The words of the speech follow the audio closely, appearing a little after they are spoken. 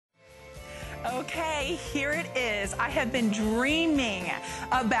Okay, here it is. I have been dreaming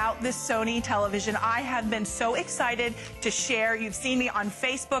about this Sony television. I have been so excited to share. You've seen me on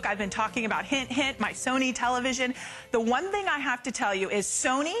Facebook. I've been talking about, hint, hint, my Sony television. The one thing I have to tell you is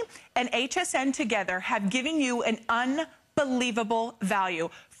Sony and HSN together have given you an unbelievable value.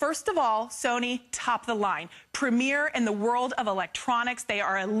 First of all, Sony, top of the line, premier in the world of electronics. They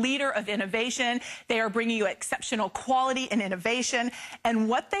are a leader of innovation. They are bringing you exceptional quality and innovation. And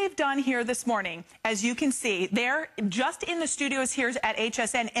what they've done here this morning, as you can see, they're just in the studios here at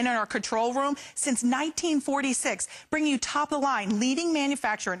HSN and in our control room since 1946, bringing you top of the line, leading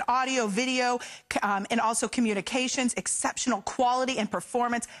manufacturer in audio, video, and also communications, exceptional quality and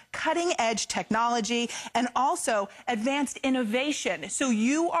performance, cutting edge technology, and also advanced innovation. So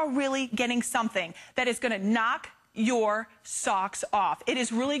you are really getting something that is going to knock your socks off. It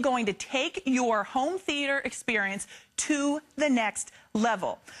is really going to take your home theater experience to the next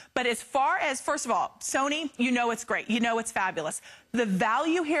level. But as far as, first of all, Sony, you know it's great. You know it's fabulous. The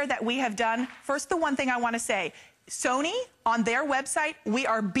value here that we have done, first, the one thing I want to say, Sony, on their website, we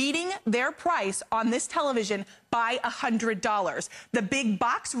are beating their price on this television by $100. The big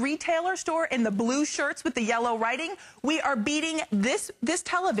box retailer store in the blue shirts with the yellow writing, we are beating this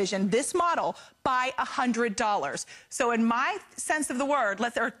television, this model, by $100. So in my sense of the word,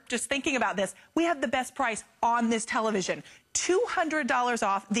 just thinking about this, we have the best price on this television. $200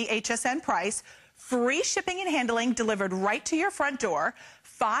 off the HSN price, free shipping and handling delivered right to your front door,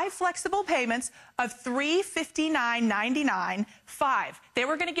 5 flexible payments of $359.99, 5. They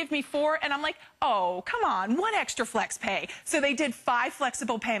were going to give me 4, and I'm like, oh, come on, 1 extra flex pay. So they did 5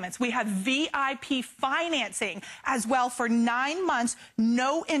 flexible payments. We have VIP financing as well for 9 months,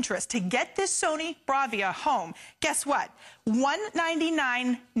 no interest. To get this Sony Bravia home, guess what?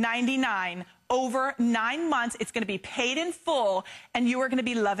 $199.99 over 9 months. It's going to be paid in full, and you are going to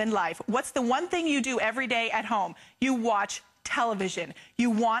be loving life. What's the one thing you do every day at home? You watch television.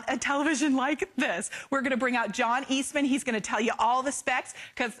 You want a television like this. We're going to bring out John Eastman. He's going to tell you all the specs,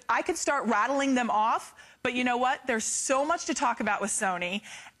 because I could start rattling them off. But you know what? There's so much to talk about with Sony,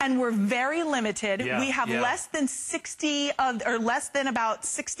 and we're very limited. We have less than 60 of, or less than about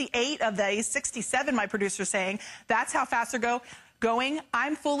 68 of these, 67, my producer's saying. That's how fast they're going.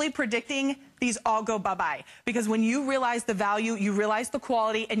 I'm fully predicting these all go bye-bye, because when you realize the value, you realize the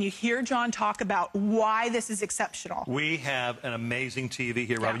quality, and you hear John talk about why this is exceptional. We have an amazing TV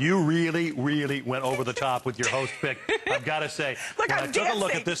here, Rob. You really, really went over the top with your host pick. I've got to say, look, when I took a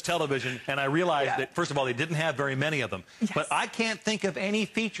look at this television, and I realized that, first of all, they didn't have very many of them. But I can't think of any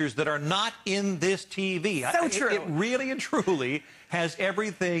features that are not in this TV. So true. It really and truly has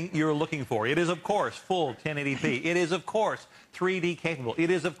everything you're looking for. It is, of course, full 1080p. It is, of course, 3D capable.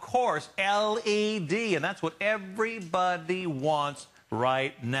 It is, of course, LED, and that's what everybody wants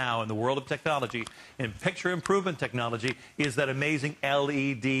right now in the world of technology. And picture improvement technology is that amazing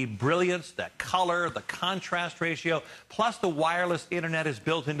LED brilliance, that color, the contrast ratio, plus the wireless internet is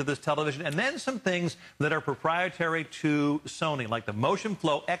built into this television, and then some things that are proprietary to Sony, like the Motion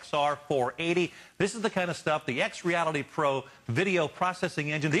Flow XR480. This is the kind of stuff, the X Reality Pro video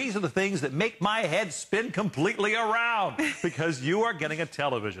processing engine. These are the things that make my head spin completely around, because you are getting a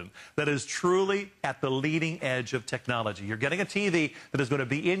television that is truly at the leading edge of technology. You're getting a TV that is going to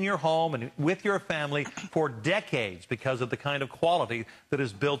be in your home and with your family for decades because of the kind of quality that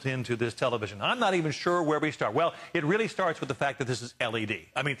is built into this television. I'm not even sure where we start. Well, it really starts with the fact that this is LED.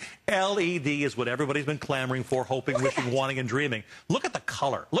 I mean, LED is what everybody's been clamoring for, hoping, wishing, wanting, and dreaming. Look at the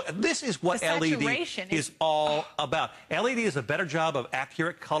color. Look, this is what LED is all about. LED is a better job of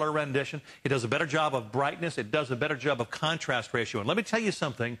accurate color rendition. It does a better job of brightness. It does a better job of contrast ratio. And let me tell you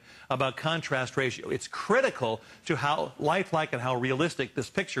something about contrast ratio. It's critical to how lifelike and how realistic this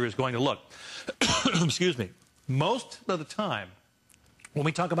picture is going to look. Excuse me. Most of the time, when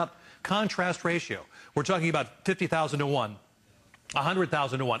we talk about contrast ratio, we're talking about 50,000 to 1.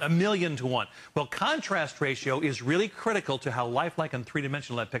 100,000 to 1, 1,000,000 to 1. Well, contrast ratio is really critical to how lifelike and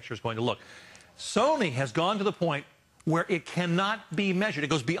three-dimensional that picture is going to look. Sony has gone to the point where it cannot be measured. It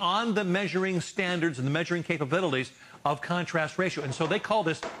goes beyond the measuring standards and the measuring capabilities of contrast ratio. And so they call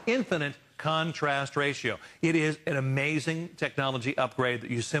this infinite contrast ratio. It is an amazing technology upgrade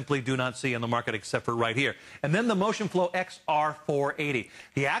that you simply do not see on the market except for right here. And then the Motion Flow XR480.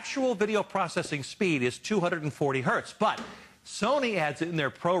 The actual video processing speed is 240 hertz, but Sony adds in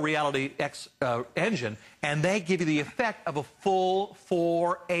their Pro Reality X engine, and they give you the effect of a full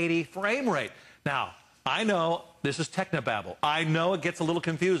 480 frame rate. Now, I know this is technobabble. I know it gets a little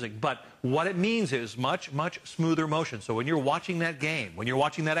confusing, but what it means is much, much smoother motion. So when you're watching that game, when you're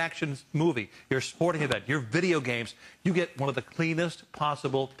watching that action movie, your sporting event, your video games, you get one of the cleanest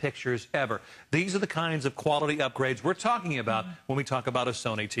possible pictures ever. These are the kinds of quality upgrades we're talking about when we talk about a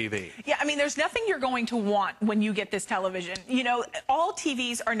Sony TV. Yeah, I mean, there's nothing you're going to want when you get this television. You know, all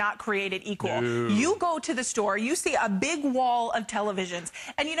TVs are not created equal. No. You go to the store, you see a big wall of televisions,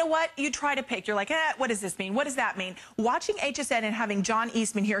 and you know what? You try to pick. You're like, what does this mean? What does that mean? Watching HSN and having John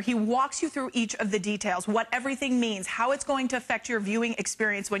Eastman here, he walks you through each of the details, what everything means, how it's going to affect your viewing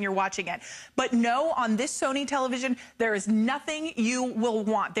experience when you're watching it. But no, on this Sony television, there is nothing you will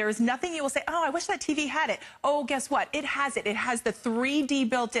want. There is nothing you will say, oh, I wish that TV had it. Oh, guess what? It has it. It has the 3D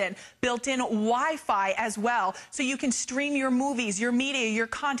built-in Wi-Fi as well, so you can stream your movies, your media, your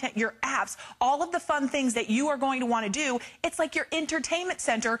content, your apps, all of the fun things that you are going to want to do. It's like your entertainment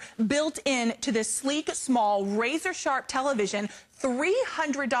center built in to this sleek, small, razor-sharp television.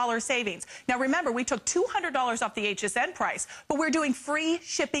 $300 savings. Now remember, we took $200 off the HSN price, but we're doing free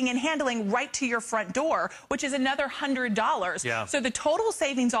shipping and handling right to your front door, which is another $100. Yeah. So the total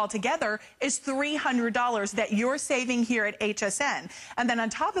savings altogether is $300 that you're saving here at HSN. And then on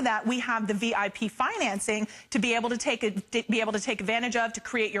top of that, we have the VIP financing to be able to take advantage of, to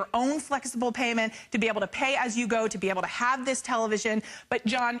create your own flexible payment, to be able to pay as you go, to be able to have this television. But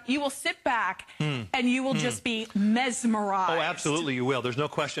John, you will sit back and you will just be mesmerized. Oh, absolutely. Absolutely, you will. There's no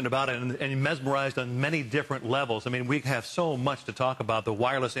question about it, and mesmerized on many different levels. I mean, we have so much to talk about. The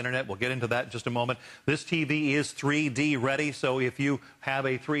wireless internet, we'll get into that in just a moment. This TV is 3D ready, so if you have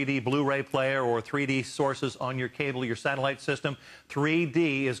a 3D Blu-ray player or 3D sources on your cable, your satellite system,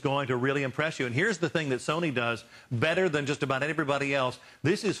 3D is going to really impress you. And here's the thing that Sony does better than just about everybody else.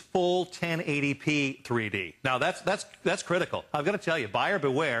 This is full 1080p 3D. Now, that's critical. I've got to tell you, buyer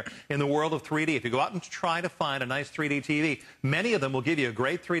beware in the world of 3D. If you go out and try to find a nice 3D TV, many of them will give you a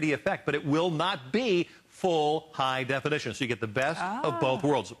great 3D effect, but it will not be full high definition. So you get the best of both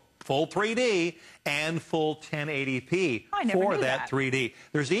worlds. Full 3D and full 1080p for that 3D.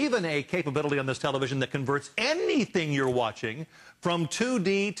 There's even a capability on this television that converts anything you're watching from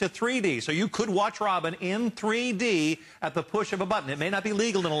 2D to 3D. So you could watch Robin in 3D at the push of a button. It may not be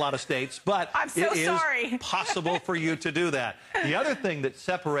legal in a lot of states, but it is possible for you to do that. The other thing that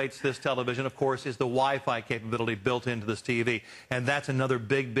separates this television, of course, is the Wi-Fi capability built into this TV. And that's another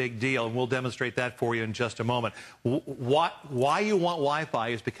big, big deal. And we'll demonstrate that for you in just a moment. Why you want Wi-Fi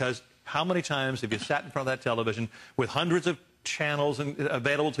is because how many times have you sat in front of that television with hundreds of channels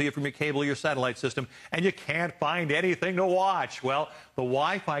available to you from your cable or your satellite system, and you can't find anything to watch? Well, the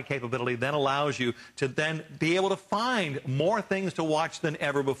Wi-Fi capability then allows you to then be able to find more things to watch than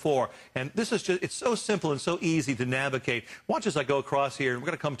ever before. And this is just, it's so simple and so easy to navigate. Watch as I go across here. We're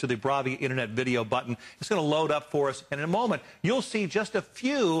going to come to the Bravi Internet Video button. It's going to load up for us, and in a moment, you'll see just a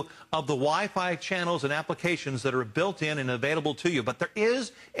few of the Wi-Fi channels and applications that are built in and available to you. But there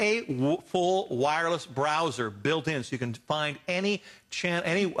is a full wireless browser built in, so you can find any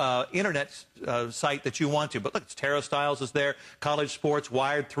internet site that you want to. But look, Tara Stiles is there, College Sports,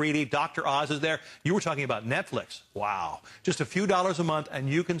 Wired, 3D, Dr. Oz is there. You were talking about Netflix. Wow. Just a few dollars a month, and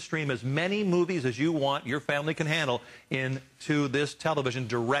you can stream as many movies as you want, your family can handle, into this television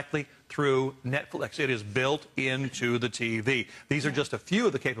directly through Netflix. It is built into the TV. These are just a few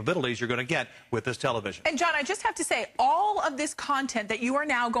of the capabilities you're going to get with this television. And John, I just have to say, all of this content that you are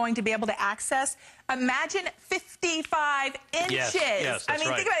now going to be able to access, imagine 55 inches. Yes, I mean,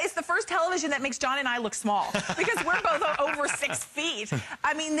 think about it. It's the first television that makes John and I look small because we're both over 6 feet.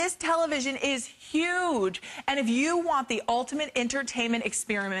 I mean, this television is huge. And if you want the ultimate entertainment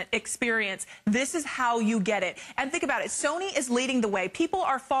experience, this is how you get it. And think about it. Sony is leading the way. People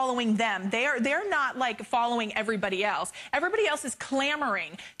are following them. They're not like following everybody else. Everybody else is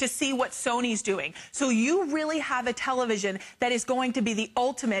clamoring to see what Sony's doing. So you really have a television that is going to be the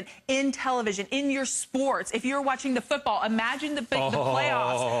ultimate in television, in your sports. If you're watching the football, imagine the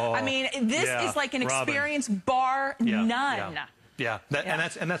playoffs. I mean, this is like an experience bar none. Yeah,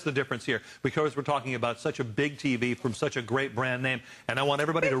 and that's the difference here, because we're talking about such a big TV from such a great brand name, and I want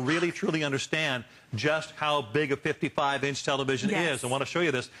everybody to really, truly understand just how big a 55-inch television is. I want to show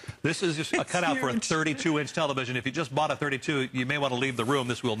you this. This is just a cutout for a 32-inch television. If you just bought a 32, you may want to leave the room.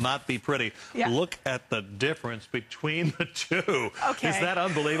 This will not be pretty. Look at the difference between the two. Is that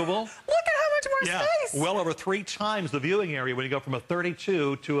unbelievable? Look at how much more space. Well over 3 times the viewing area when you go from a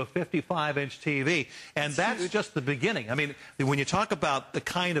 32 to a 55-inch TV. And that's just the beginning. I mean, when you talk about the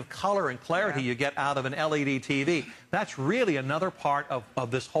kind of color and clarity you get out of an LED TV, that's really another part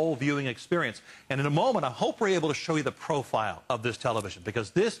of this whole viewing experience. And in a moment, I hope we're able to show you the profile of this television,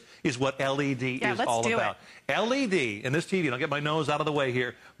 because this is what LED is all about. LED in this TV, and I'll get my nose out of the way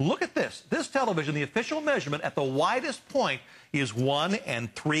here. Look at this. This television, the official measurement at the widest point is 1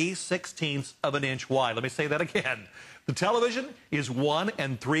 3/16 of an inch wide. Let me say that again. The television is 1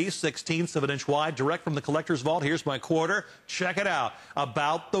 3/16 of an inch wide, direct from the collector's vault. Here's my quarter. Check it out.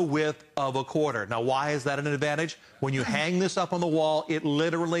 About the width of a quarter. Now, why is that an advantage? When you hang this up on the wall, it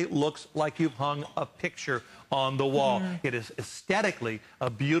literally looks like you've hung a picture on the wall. It is aesthetically a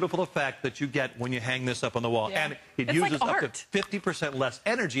beautiful effect that you get when you hang this up on the wall. And it uses up to 50% less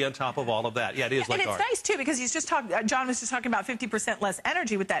energy on top of all of that. Yeah, it is like art. And it's nice, too, because he's just John was just talking about 50% less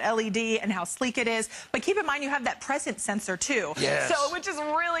energy with that LED and how sleek it is. But keep in mind, you have that presence sensor, too. Yes. So, which is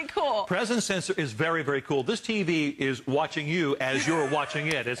really cool. Presence sensor is very, very cool. This TV is watching you as you're watching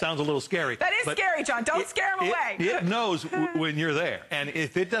it. It sounds a little scary. That is scary, John. Don't scare him away. It knows when you're there. And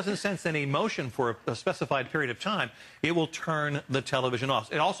if it doesn't sense any motion for a specified period of time, it will turn the television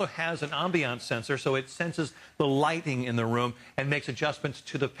off. It also has an ambiance sensor, so it senses the lighting in the room and makes adjustments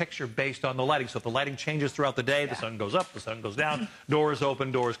to the picture based on the lighting. So if the lighting changes throughout the day, the sun goes up, the sun goes down, doors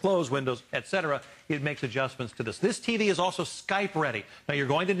open, doors close, windows, etc., it makes adjustments to this. This TV is also Skype ready. Now, you're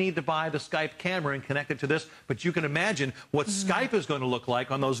going to need to buy the Skype camera and connect it to this, but you can imagine what Skype is going to look like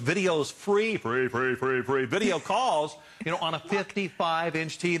on those videos, free video calls, you know, on a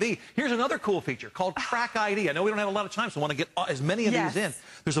 55-inch TV. Here's another cool feature called Track ID. I know we don't have a lot of time, so I want to get as many of these in.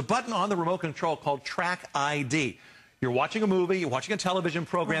 There's a button on the remote control called Track ID. You're watching a movie, you're watching a television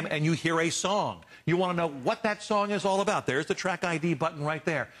program, and you hear a song. You want to know what that song is all about. There's the Track ID button right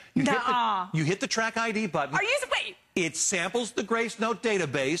there. You hit the Track ID button. Wait. It samples the Grace Note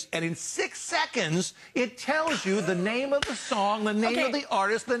database, and in 6 seconds, it tells you the name of the song, the name of the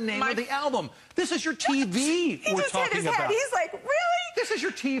artist, the name of the album. This is your TV we're talking about. He's like, really? This is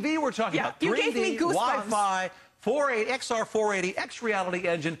your TV we're talking about. 3D, you gave me goosebumps. Wi-Fi, XR 480, X Reality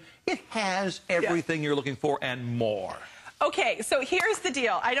Engine. It has everything you're looking for and more. Okay, so here's the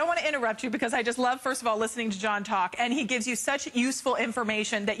deal. I don't want to interrupt you because I just love, first of all, listening to John talk, and he gives you such useful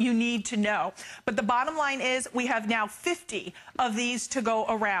information that you need to know. But the bottom line is we have now 50 of these to go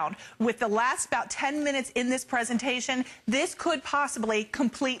around. With the last about 10 minutes in this presentation, this could possibly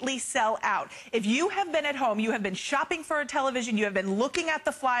completely sell out. If you have been at home, you have been shopping for a television, you have been looking at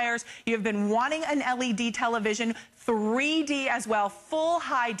the flyers, you have been wanting an LED television, 3D as well, full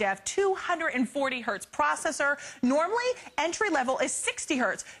high def, 240 hertz processor. Normally, entry level is 60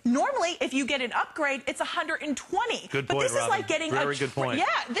 hertz. Normally, if you get an upgrade, it's 120. Good point, but this is like getting Very good point.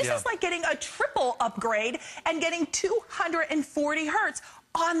 this is like getting a triple upgrade and getting 240 hertz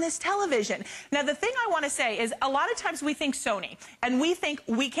on this television. Now, the thing I want to say is a lot of times we think Sony, and we think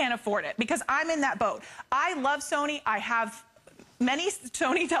we can't afford it, because I'm in that boat. I love Sony. I have many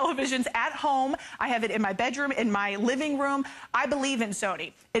Sony televisions at home. I have it in my bedroom, in my living room. I believe in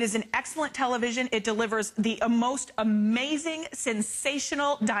Sony. It is an excellent television. It delivers the most amazing,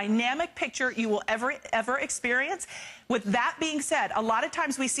 sensational, dynamic picture you will ever experience. With that being said, a lot of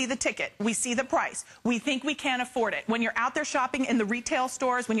times we see the ticket, we see the price, we think we can't afford it. When you're out there shopping in the retail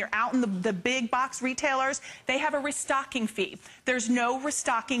stores, when you're out in the big box retailers, they have a restocking fee. There's no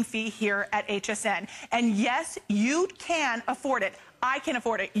restocking fee here at HSN. And yes, you can afford it. I can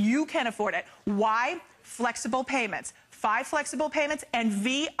afford it. You can afford it. Why? Flexible payments. 5 flexible payments and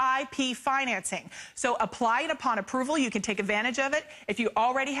VIP financing. So apply it upon approval. You can take advantage of it. If you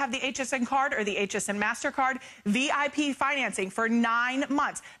already have the HSN card or the HSN MasterCard, VIP financing for 9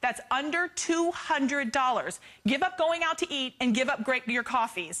 months. That's under $200. Give up going out to eat and give up your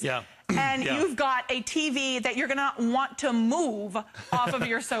coffees. And you've got a TV that you're going to want to move off of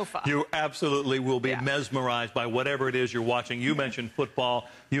your sofa. You absolutely will be mesmerized by whatever it is you're watching. You mentioned football.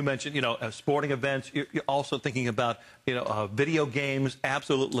 You mentioned, you know, sporting events. You're also thinking about, you know, video games.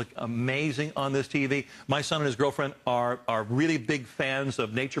 Absolutely amazing on this TV. My son and his girlfriend are really big fans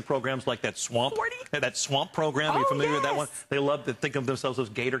of nature programs like that Swamp program. Are you familiar with that one? They love to think of themselves as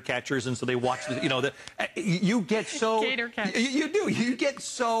gator catchers, and so they watch, you know, you get so... Gator catchers. You do. You get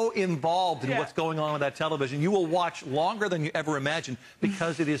so involved in what's going on with that television. You will watch longer than you ever imagined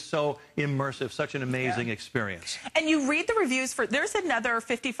because it is so immersive, such an amazing experience. And you read the reviews for, there's another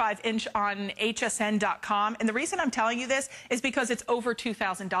 55-inch on hsn.com, and the reason I'm telling you this is because it's over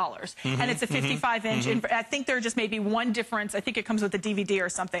 $2,000, and it's a 55-inch, and I think there just may be one difference. I think it comes with a DVD or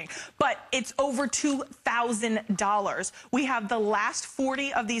something, but it's over $2,000. We have the last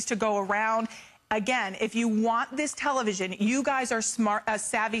 40 of these to go around. again, if you want this television, you guys are smart,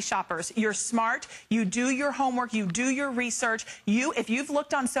 savvy shoppers. You're smart. You do your homework. You do your research. If you've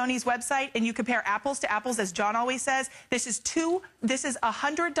looked on Sony's website and you compare apples to apples, as John always says, this is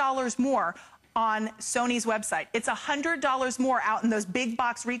 $100 more on Sony's website. It's $100 more out in those big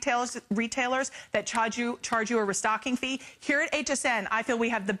box retailers that charge you a restocking fee. Here at HSN, I feel we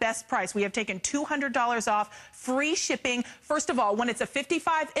have the best price. We have taken $200 off, free shipping. First of all, when it's a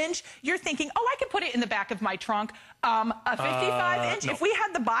 55-inch, you're thinking, oh, I can put it in the back of my trunk. A 55-inch, no. If we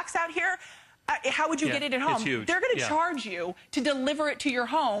had the box out here, how would you get it at home? It's huge. They're going to charge you to deliver it to your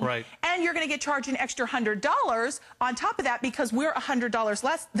home, right, and you're going to get charged an extra $100 on top of that because we're $100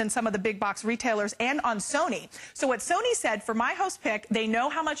 less than some of the big box retailers and on Sony. So what Sony said for my host pick, they know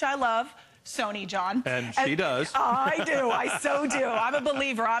how much I love Sony, John. And she does. I do. I so do. I'm a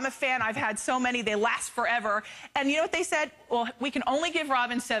believer. I'm a fan. I've had so many. They last forever. And you know what they said? Well, we can only give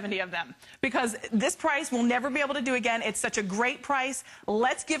Robin 70 of them because this price we'll never be able to do again. It's such a great price.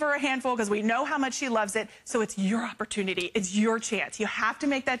 Let's give her a handful because we know how much she loves it. So it's your opportunity. It's your chance. You have to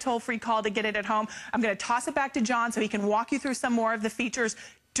make that toll-free call to get it at home. I'm going to toss it back to John so he can walk you through some more of the features.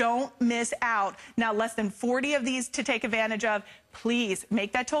 Don't miss out. Now, less than 40 of these to take advantage of. Please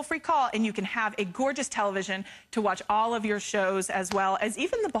make that toll-free call, and you can have a gorgeous television to watch all of your shows as well as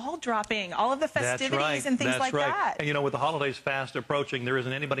even the ball dropping, all of the festivities and things like that. And, you know, with the holidays fast approaching, there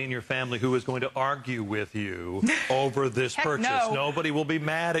isn't anybody in your family who is going to argue with you over this purchase. No. Nobody will be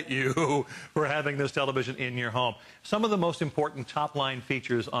mad at you for having this television in your home. Some of the most important top-line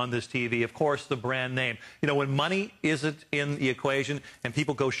features on this TV, of course, the brand name. You know, when money isn't in the equation and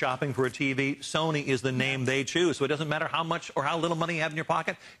people go shopping for a TV, Sony is the name they choose. So it doesn't matter how much or how little money you have in your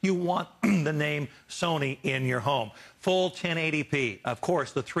pocket, you want the name Sony in your home. Full 1080p, of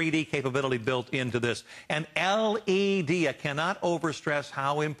course, the 3D capability built into this. And LED, I cannot overstress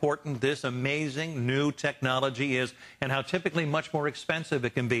how important this amazing new technology is and how typically much more expensive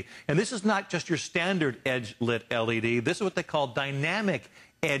it can be. And this is not just your standard edge-lit LED. This is what they call dynamic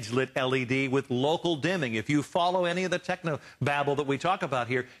edge-lit LED with local dimming. If you follow any of the techno babble that we talk about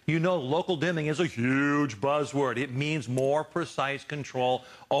here, you know local dimming is a huge buzzword. It means more precise control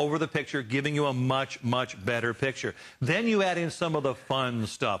over the picture, giving you a much, much better picture. Then you add in some of the fun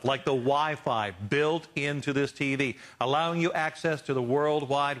stuff, like the Wi-Fi built into this TV, allowing you access to the World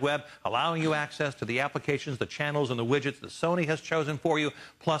Wide Web, allowing you access to the applications, the channels, and the widgets that Sony has chosen for you,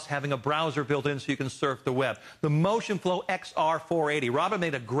 plus having a browser built in so you can surf the web. The Motion Flow XR480. Robin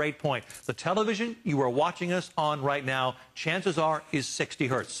made a great point. The television you are watching us on right now, chances are, is 60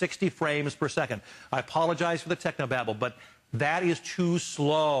 hertz, 60 frames per second. I apologize for the technobabble, but that is too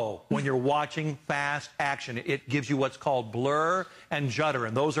slow when you're watching fast action. It gives you what's called blur and judder,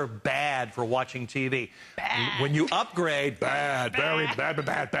 and those are bad for watching TV. Bad. When you upgrade, very bad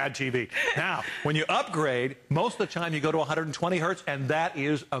TV. Now, when you upgrade, most of the time you go to 120 hertz, and that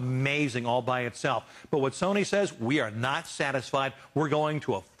is amazing all by itself. But what Sony says, we are not satisfied. We're going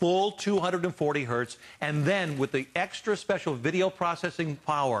to a full 240 hertz, and then with the extra special video processing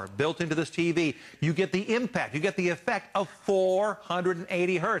power built into this TV, you get the impact, you get the effect of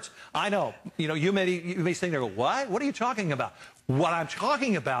 480 hertz. I know, you may be sitting there, what? What are you talking about? What I'm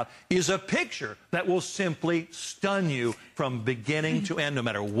talking about is a picture that will simply stun you from beginning to end, no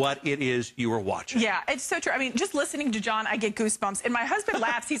matter what it is you are watching. Yeah, it's so true. I mean, just listening to John, I get goosebumps. And my husband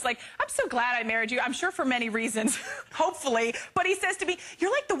laughs. He's like, I'm so glad I married you. I'm sure for many reasons, hopefully. But he says to me,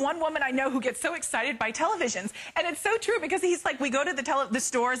 you're like the one woman I know who gets so excited by televisions. And it's so true because he's like, we go to the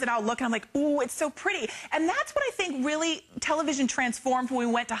stores and I'll look and I'm like, ooh, it's so pretty. And that's what I think really television transformed when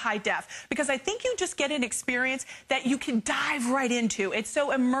we went to high def. Because I think you just get an experience that you can dive right into. It's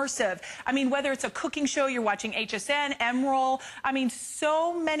so immersive. I mean, whether it's a cooking show, you're watching HSN, Emerald, I mean,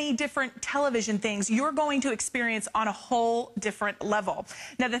 so many different television things you're going to experience on a whole different level.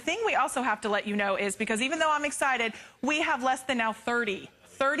 Now, the thing we also have to let you know is, because even though I'm excited, we have less than now 30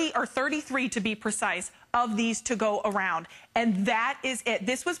 or 33 to be precise, of these to go around. And that is it.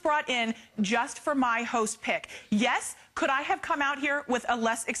 This was brought in just for my host pick. Yes, could I have come out here with a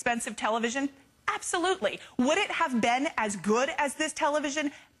less expensive television? Absolutely. Would it have been as good as this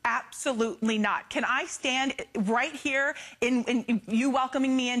television? Absolutely not. Can I stand right here in you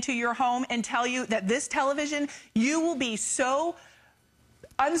welcoming me into your home and tell you that this television, you will be so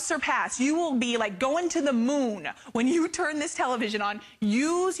unsurpassed. You will be like going to the moon when you turn this television on.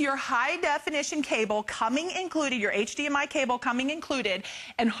 Use your high definition cable coming included, your HDMI cable coming included,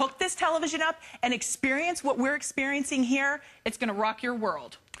 and hook this television up and experience what we're experiencing here. It's going to rock your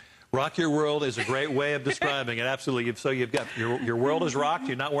world. Rock your world is a great way of describing it. Absolutely. So you've got your world is rocked.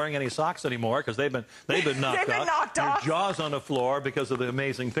 You're not wearing any socks anymore because they've been knocked off. Your jaw's on the floor because of the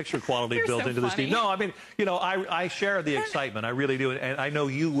amazing picture quality built into this TV. No, I mean, you know, I share the excitement. I really do, and I know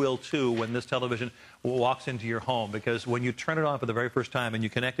you will too when this television walks into your home, because when you turn it on for the very first time and you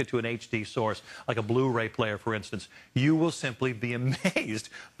connect it to an HD source, like a Blu-ray player, for instance, you will simply be amazed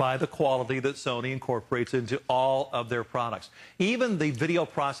by the quality that Sony incorporates into all of their products. Even the video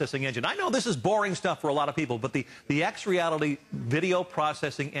processing engine. I know this is boring stuff for a lot of people, but the X-Reality video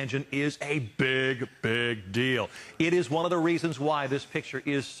processing engine is a big, big deal. It is one of the reasons why this picture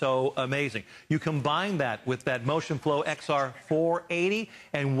is so amazing. You combine that with that Motion Flow XR 480,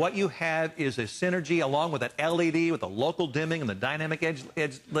 and what you have is a synergy along with that LED, with the local dimming and the dynamic edge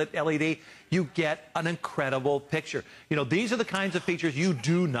lit LED. You get an incredible picture. You know, these are the kinds of features you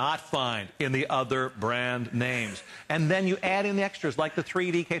do not find in the other brand names. And then you add in the extras like the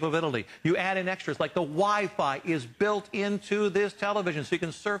 3D capability. You add in extras like the Wi-Fi is built into this television, so you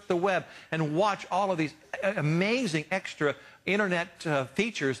can surf the web and watch all of these amazing extra internet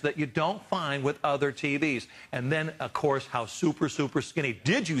features that you don't find with other TVs. And then, of course, how super, super skinny.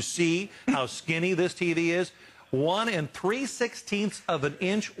 Did you see how skinny this TV is? 1 3/16 of an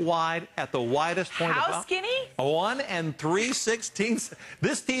inch wide at the widest point. How skinny? 1 3/16.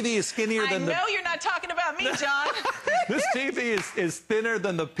 This TV is skinnier than I know you're not talking about me, John. This TV is thinner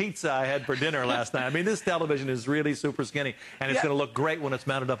than the pizza I had for dinner last night. I mean, this television is really super skinny, and it's going to look great when it's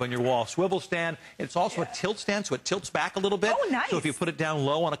mounted up on your wall. Swivel stand. It's also a tilt stand, so it tilts back a little bit. Oh, nice. So if you put it down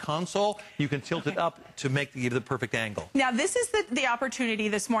low on a console, you can tilt it up to make the perfect angle. Now, this is the opportunity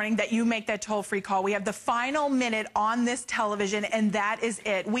this morning that you make that toll-free call. We have the final minute on this television, and that is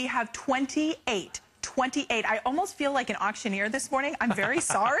it. We have 28. I almost feel like an auctioneer this morning. I'm very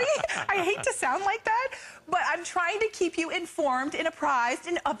sorry. I hate to sound like that, but I'm trying to keep you informed and apprised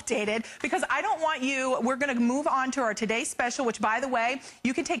and updated, because I don't want you. We're going to move on to our Today Special, which, by the way,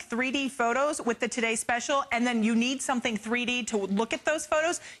 you can take 3D photos with the Today Special, and then you need something 3D to look at those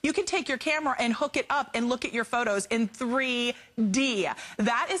photos. You can take your camera and hook it up and look at your photos in 3D.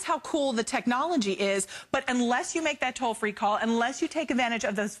 That is how cool the technology is. But unless you make that toll-free call, unless you take advantage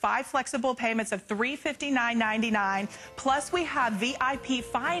of those 5 flexible payments of $359.99, plus we have VIP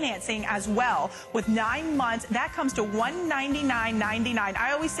financing as well with 9 months, that comes to $199.99.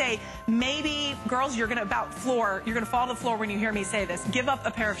 I always say, maybe, girls, you're going to fall to the floor when you hear me say this. Give up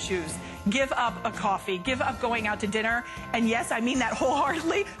a pair of shoes. Give up a coffee. Give up going out to dinner. And yes, I mean that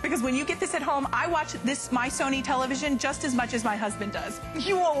wholeheartedly, because when you get this at home, I watch my Sony television just as much as my husband does.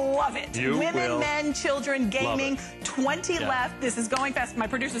 You will love it. Women, men, children, gaming. 20 left. This is going fast. My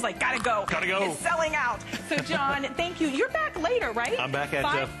producer's like, gotta go. Gotta go. It's selling out. So, John, thank you. You're back later, right? I'm back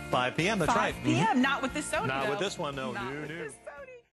at 5 p.m. That's right. 5 p.m. Not with this Sony, Not though. with this one, no. Not with this